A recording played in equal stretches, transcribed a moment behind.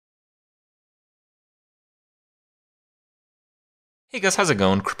Hey guys, how's it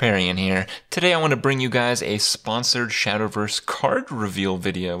going? Kriparian here. Today I want to bring you guys a sponsored Shadowverse card reveal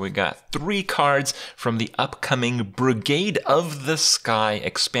video. We got 3 cards from the upcoming Brigade of the Sky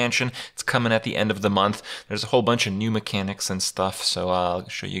expansion. It's coming at the end of the month. There's a whole bunch of new mechanics and stuff, so I'll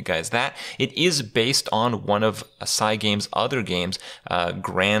show you guys that. It is based on one of Cygame's other games,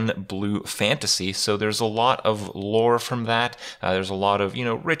 Grand Blue Fantasy, so there's a lot of lore from that. There's a lot of,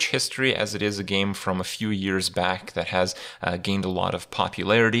 rich history, as it is a game from a few years back that has gained a lot of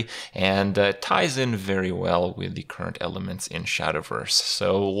popularity and ties in very well with the current elements in Shadowverse.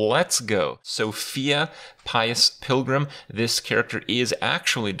 So let's go. Sophia, Pious Pilgrim. This character is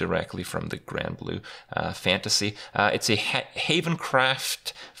actually directly from the Grand Blue Fantasy. It's a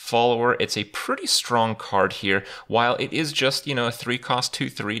Havencraft follower. It's a pretty strong card here. While it is just, a 3-cost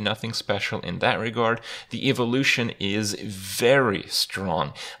 2/3, nothing special in that regard, the evolution is very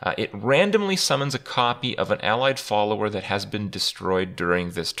strong. It randomly summons a copy of an allied follower that has been destroyed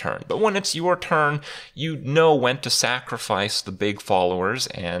during this turn. But when it's your turn, you know when to sacrifice the big followers,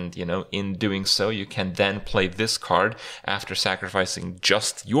 and, in doing so, you can then play this card after sacrificing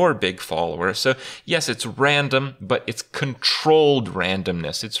just your big follower. So, yes, it's random, but it's controlled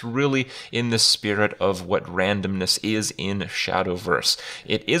randomness. It's really in the spirit of what randomness is in Shadowverse.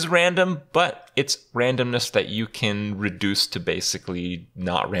 It is random, but it's randomness that you can reduce to basically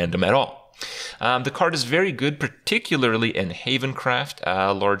not random at all. The card is very good, particularly in Havencraft,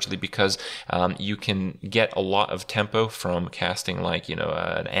 largely because you can get a lot of tempo from casting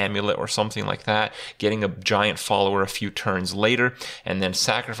an amulet or something like that, getting a giant follower a few turns later, and then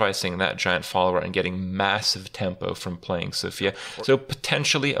sacrificing that giant follower and getting massive tempo from playing Sophia. So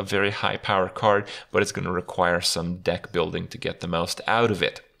potentially a very high power card, but it's going to require some deck building to get the most out of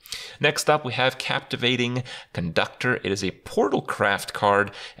it. Next up, we have Captivating Conductor. It is a Portal Craft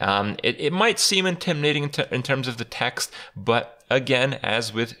card. It might seem intimidating in terms of the text, but again,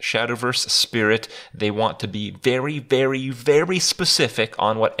 as with Shadowverse Spirit, they want to be very, very, very specific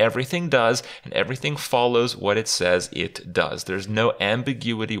on what everything does, and everything follows what it says it does. There's no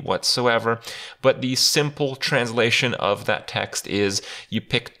ambiguity whatsoever, but the simple translation of that text is you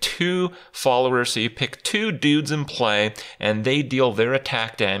pick 2 followers, so you pick 2 dudes in play, and they deal their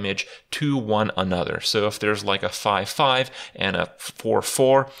attack damage to one another. So if there's like a 5/5 and a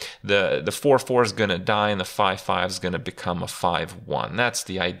 4/4, the 4/4 is going to die, and the 5/5 is going to become a 5/1. That's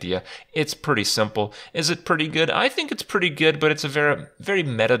the idea. It's pretty simple. Is it pretty good? I think it's pretty good, but it's a very, very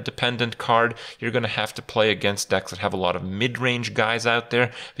meta-dependent card. You're going to have to play against decks that have a lot of mid-range guys out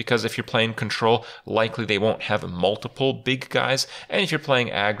there, because if you're playing control, likely they won't have multiple big guys, and if you're playing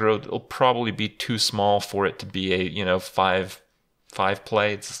aggro, it'll probably be too small for it to be a 5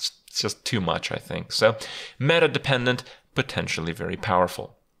 play. It's just too much, I think. So meta-dependent, potentially very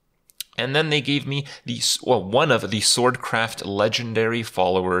powerful. And then they gave me one of the Swordcraft legendary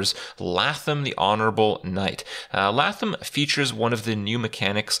followers, Latham the Honorable Knight. Latham features one of the new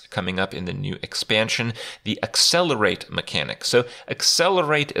mechanics coming up in the new expansion, the Accelerate mechanic. So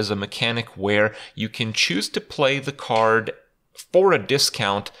Accelerate is a mechanic where you can choose to play the card for a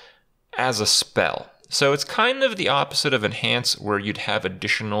discount as a spell. So it's kind of the opposite of Enhance, where you'd have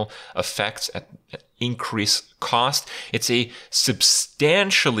additional effects at increase cost. It's a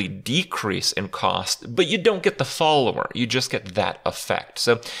substantially decrease in cost, but you don't get the follower. You just get that effect.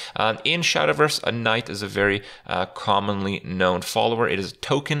 So in Shadowverse, a knight is a very commonly known follower. It is a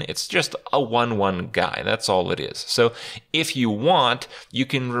token. It's just a 1/1 guy. That's all it is. So if you want, you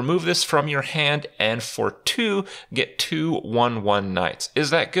can remove this from your hand and for 2, get 2 1/1 knights.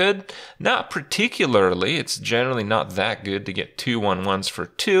 Is that good? Not particularly. It's generally not that good to get 2 1/1s for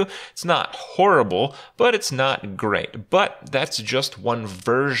 2. It's not horrible, but it's not great. But that's just one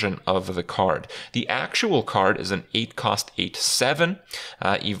version of the card. The actual card is an 8-cost 8/7.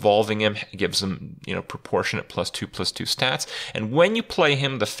 Evolving him gives him, proportionate +2/+2 stats. And when you play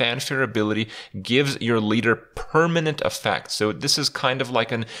him, the Fanfare ability gives your leader permanent effect. So this is kind of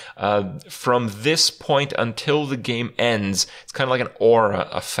like from this point until the game ends, it's kind of like an aura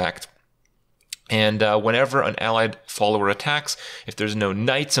effect. And whenever an allied follower attacks, if there's no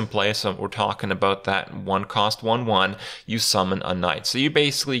knights in play, so we're talking about that 1-cost 1/1, you summon a knight. So you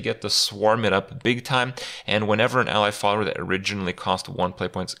basically get to swarm it up big time, and whenever an allied follower that originally cost 1 play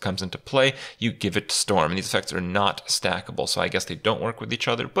points comes into play, you give it Storm. And these effects are not stackable, so I guess they don't work with each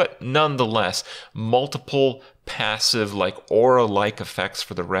other, but nonetheless, multiple passive, aura-like effects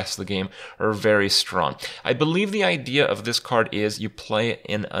for the rest of the game are very strong. I believe the idea of this card is you play it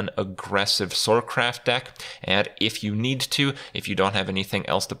in an aggressive Swordcraft deck, and if you need to, if you don't have anything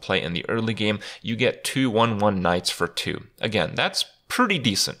else to play in the early game, you get 2 1/1 knights for 2. Again, that's pretty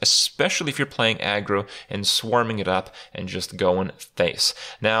decent, especially if you're playing aggro and swarming it up and just going face.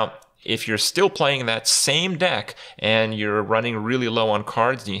 Now, if you're still playing that same deck and you're running really low on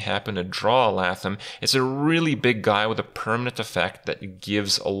cards and you happen to draw a Latham, it's a really big guy with a permanent effect that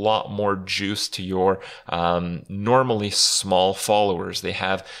gives a lot more juice to your normally small followers. They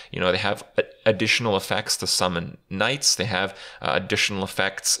have, they have additional effects to summon knights. They have additional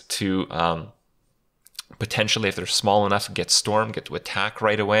effects to potentially, if they're small enough, get storm, get to attack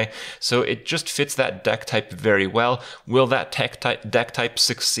right away. So it just fits that deck type very well. Will that deck type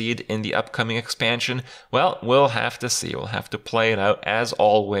succeed in the upcoming expansion? Well, we'll have to see. We'll have to play it out. As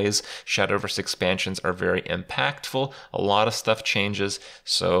always, Shadowverse expansions are very impactful. A lot of stuff changes.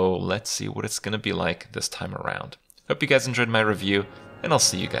 So let's see what it's going to be like this time around. Hope you guys enjoyed my review, and I'll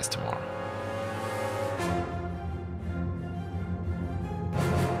see you guys tomorrow.